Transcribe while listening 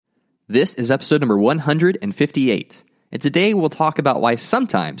This is episode number 158, and today we'll talk about why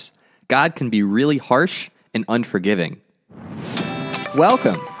sometimes God can be really harsh and unforgiving.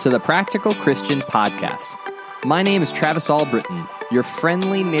 Welcome to the Practical Christian Podcast. My name is Travis Albritton, your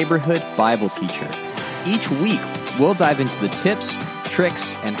friendly neighborhood Bible teacher. Each week, we'll dive into the tips,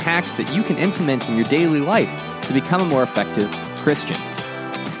 tricks, and hacks that you can implement in your daily life to become a more effective Christian.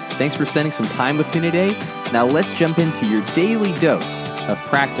 Thanks for spending some time with me today. Now let's jump into your daily dose of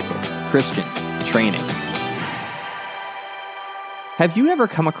practical Christian training. Have you ever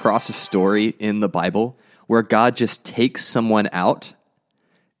come across a story in the Bible where God just takes someone out?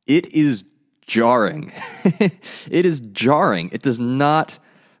 It is jarring. It is jarring. It does not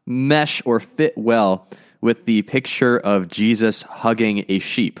mesh or fit well with the picture of Jesus hugging a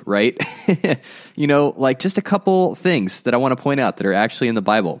sheep, right? Like just a couple things that I want to point out that are actually in the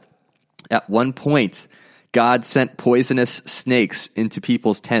Bible. At one point, God sent poisonous snakes into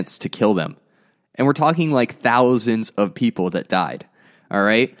people's tents to kill them. And we're talking like thousands of people that died. All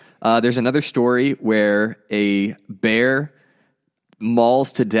right? There's another story where a bear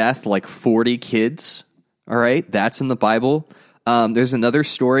mauls to death like 40 kids. All right? That's in the Bible. There's another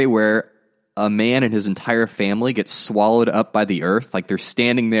story where a man and his entire family gets swallowed up by the earth. Like they're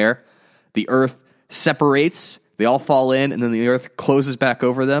standing there. The earth separates. They all fall in, and then the earth closes back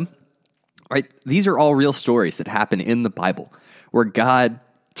over them. Right? These are all real stories that happen in the Bible where God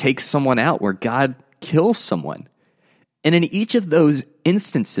takes someone out, where God kills someone. And in each of those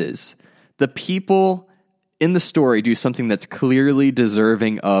instances, the people in the story do something that's clearly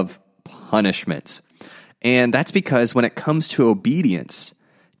deserving of punishment. And that's because when it comes to obedience,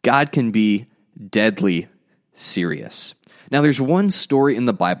 God can be deadly serious. Now, there's one story in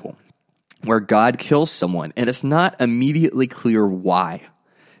the Bible where God kills someone, and it's not immediately clear why.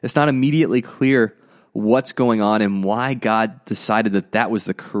 It's not immediately clear what's going on and why God decided that that was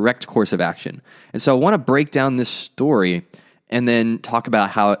the correct course of action. And so I want to break down this story and then talk about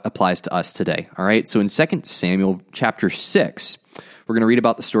how it applies to us today. All right. So in 2 Samuel chapter 6, we're going to read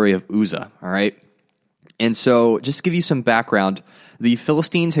about the story of Uzzah. All right. And so just to give you some background, the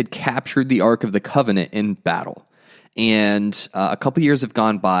Philistines had captured the Ark of the Covenant in battle. And a couple years have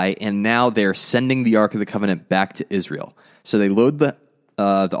gone by, and now they're sending the Ark of the Covenant back to Israel. So they load the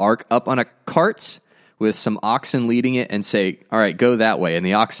ark up on a cart with some oxen leading it and say, all right, go that way. And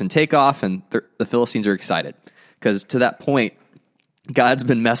the oxen take off, and the Philistines are excited because to that point, God's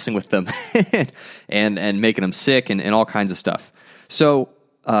been messing with them and making them sick and all kinds of stuff. So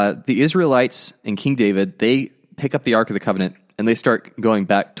the Israelites and King David, they pick up the Ark of the Covenant and they start going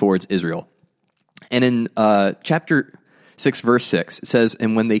back towards Israel. And in chapter 6, verse 6, it says,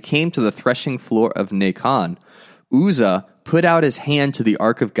 "And when they came to the threshing floor of Nacon, Uzzah put out his hand to the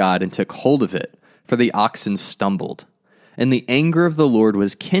ark of God and took hold of it, for the oxen stumbled. And the anger of the Lord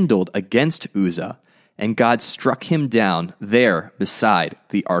was kindled against Uzzah, and God struck him down there beside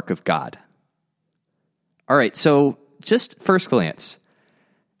the ark of God." All right, so just first glance.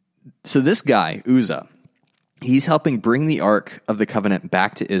 So this guy, Uzzah, he's helping bring the ark of the covenant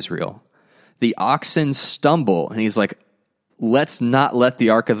back to Israel. The oxen stumble, and he's like, let's not let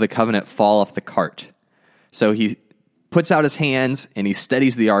the ark of the covenant fall off the cart. So he puts out his hands and he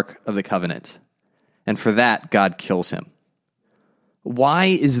steadies the Ark of the Covenant. And for that, God kills him. Why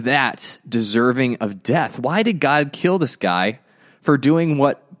is that deserving of death? Why did God kill this guy for doing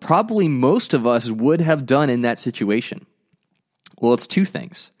what probably most of us would have done in that situation? Well, it's two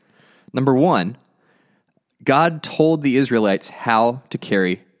things. Number one, God told the Israelites how to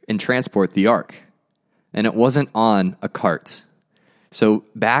carry and transport the ark. And it wasn't on a cart. So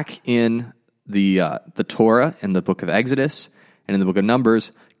back in the Torah and the book of Exodus and in the book of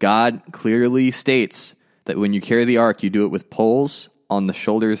Numbers, God clearly states that when you carry the ark, you do it with poles on the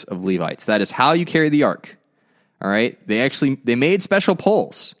shoulders of Levites. That is how you carry the ark. All right? They made special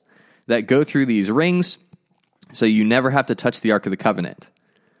poles that go through these rings so you never have to touch the Ark of the Covenant.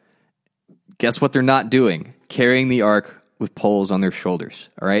 Guess what they're not doing? Carrying the ark with poles on their shoulders.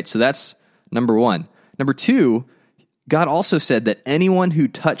 All right? So that's number one. Number two, God also said that anyone who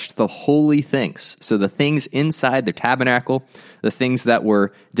touched the holy things, so the things inside the tabernacle, the things that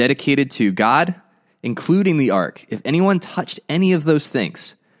were dedicated to God, including the ark, if anyone touched any of those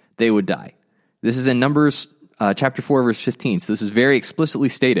things, they would die. This is in Numbers chapter 4, verse 15. So this is very explicitly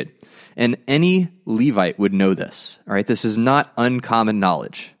stated. And any Levite would know this. All right, this is not uncommon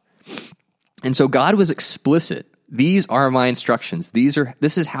knowledge. And so God was explicit. These are my instructions.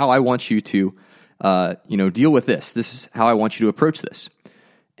 This is how I want you to deal with this. This is how I want you to approach this.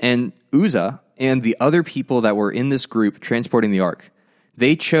 And Uzzah and the other people that were in this group transporting the ark,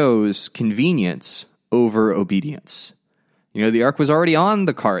 they chose convenience over obedience. The ark was already on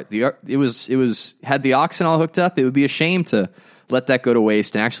the cart. It was had the oxen all hooked up. It would be a shame to let that go to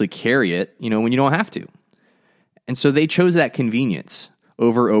waste and actually carry it, when you don't have to. And so they chose that convenience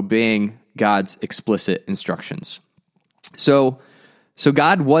over obeying God's explicit instructions. So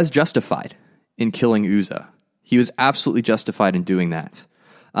God was justified in killing Uzzah. He was absolutely justified in doing that.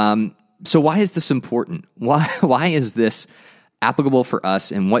 So why is this important? Why is this applicable for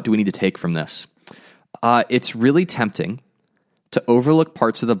us, and what do we need to take from this? It's really tempting to overlook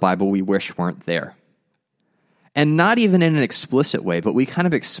parts of the Bible we wish weren't there. And not even in an explicit way, but we kind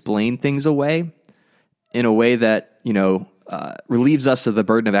of explain things away in a way that, relieves us of the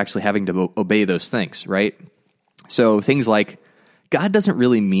burden of actually having to obey those things, right? So things like, God doesn't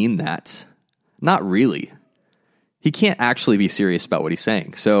really mean that. Not really. He can't actually be serious about what he's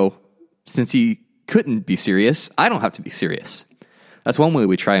saying. So since he couldn't be serious, I don't have to be serious. That's one way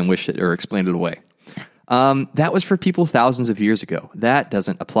we try and wish it or explain it away. That was for people thousands of years ago. That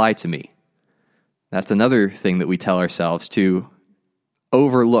doesn't apply to me. That's another thing that we tell ourselves, to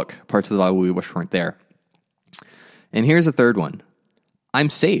overlook parts of the Bible we wish weren't there. And here's a third one. I'm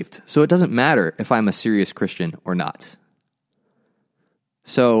saved, so it doesn't matter if I'm a serious Christian or not.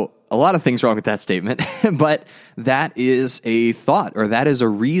 So a lot of things wrong with that statement, but that is a thought, or that is a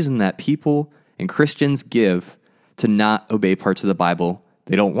reason that people and Christians give to not obey parts of the Bible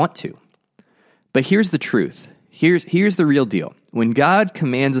they don't want to. But here's the truth. Here's the real deal. When God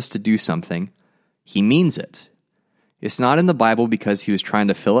commands us to do something, he means it. It's not in the Bible because he was trying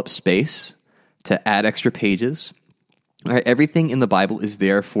to fill up space, to add extra pages. All right, everything in the Bible is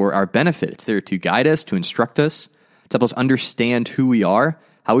there for our benefit. It's there to guide us, to instruct us, to help us understand who we are,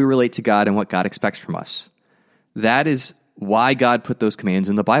 how we relate to God, and what God expects from us. That is why God put those commands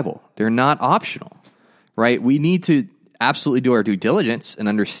in the Bible. They're not optional, right? We need to absolutely do our due diligence and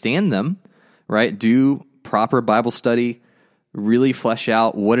understand them, right? Do proper Bible study, really flesh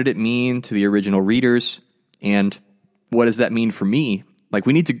out what did it mean to the original readers, and what does that mean for me? Like,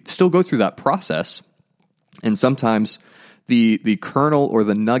 we need to still go through that process. And sometimes the kernel or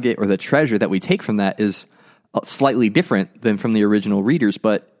the nugget or the treasure that we take from that is slightly different than from the original readers,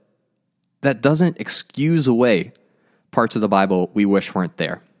 but that doesn't excuse away parts of the Bible we wish weren't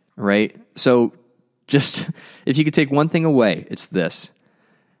there, right? So just, if you could take one thing away, it's this.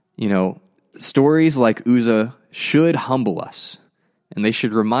 Stories like Uzzah should humble us, and they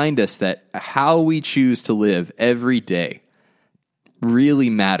should remind us that how we choose to live every day really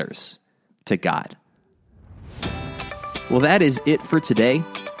matters to God. Well, that is it for today.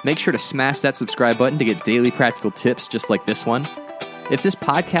 Make sure to smash that subscribe button to get daily practical tips just like this one. If this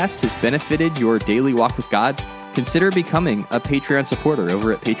podcast has benefited your daily walk with God, consider becoming a Patreon supporter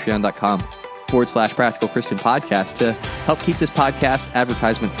over at patreon.com/Practical Christian Podcast to help keep this podcast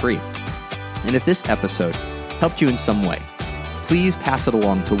advertisement free. And if this episode helped you in some way, please pass it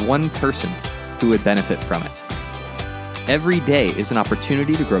along to one person who would benefit from it. Every day is an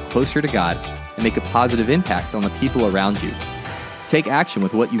opportunity to grow closer to God and make a positive impact on the people around you. Take action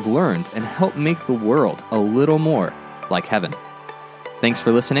with what you've learned and help make the world a little more like heaven. Thanks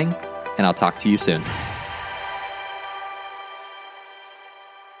for listening, and I'll talk to you soon.